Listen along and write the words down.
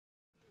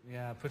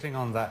Yeah, putting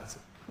on that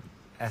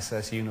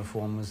SS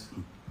uniform was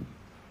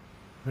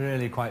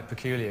really quite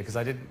peculiar because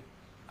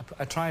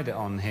I tried it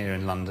on here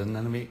in London,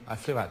 and I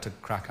flew out to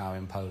Krakow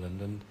in Poland,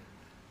 and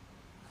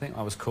I think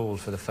I was called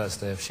for the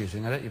first day of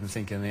shooting. I don't even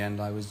think in the end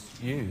I was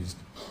used.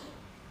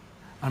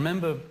 I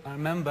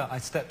remember I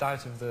stepped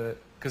out of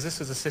because this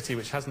was a city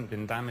which hasn't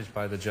been damaged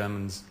by the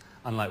Germans,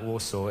 unlike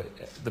Warsaw,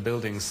 the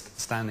buildings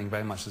standing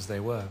very much as they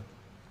were.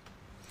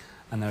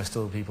 And there are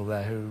still people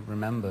there who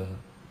remember,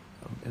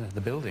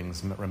 the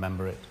buildings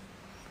remember it.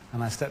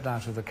 And I stepped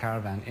out of the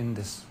caravan in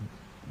this,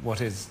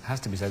 has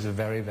to be said, is a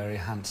very, very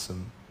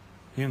handsome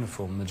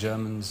uniform. The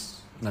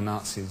Germans, the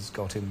Nazis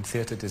got in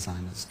theatre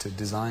designers to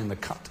design the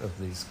cut of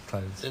these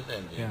clothes. Did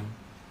they? Yeah.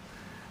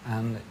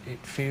 And it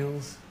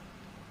feels,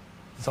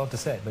 it's odd to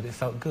say it, but it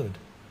felt good.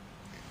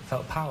 It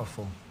felt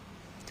powerful.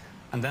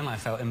 And then I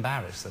felt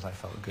embarrassed that I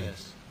felt good.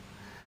 Yes.